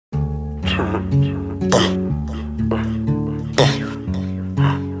Yo,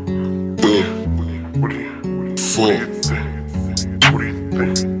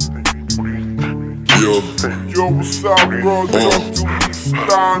 what's up, bro?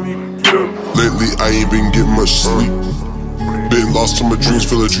 Lately, I ain't been getting much sleep. Been lost in my dreams,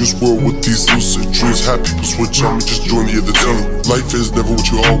 feel like juice world with these lucid dreams. Had people switch on me, just join the other team. Life is never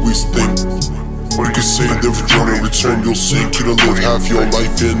what you always think. You can say never join in return, you'll see. You don't live half your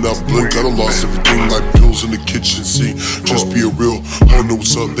life in a blink. I done lost everything like pills in the kitchen sink. Just be a real, I know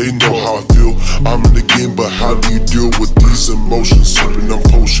what's up, they know how I feel. I'm in the game, but how do you deal with these emotions? Sipping on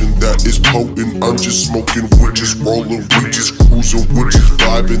potion that is potent. I'm just smoking, we're just rolling, we just cruising, we're just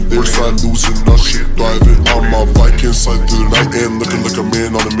vibing. Their side losing, our shit thriving. I'm a Viking side through the night and looking like a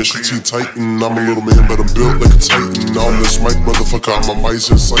man on a mission. Teen Titan, I'm a little man, but I'm built like a Titan. On this mic, motherfucker, I'm a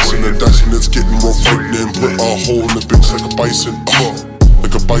mice and slicing and dicing. It's getting more fighting and put a hole in the bitch like a bison.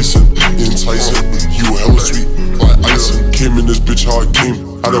 Like a bison, enticing. You hella sweet, like icing. Came in this bitch how I came.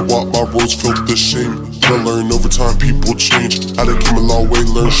 I done walked my roads, felt the shame. I done learned over time, people change. I done came a long way,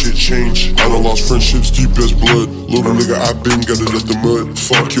 learn shit change. I done lost friendships deep as blood. Little nigga, I been got it out the mud.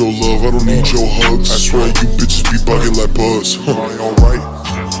 Fuck your love, I don't need your hugs. I swear you bitches be bugging like bugs. Alright.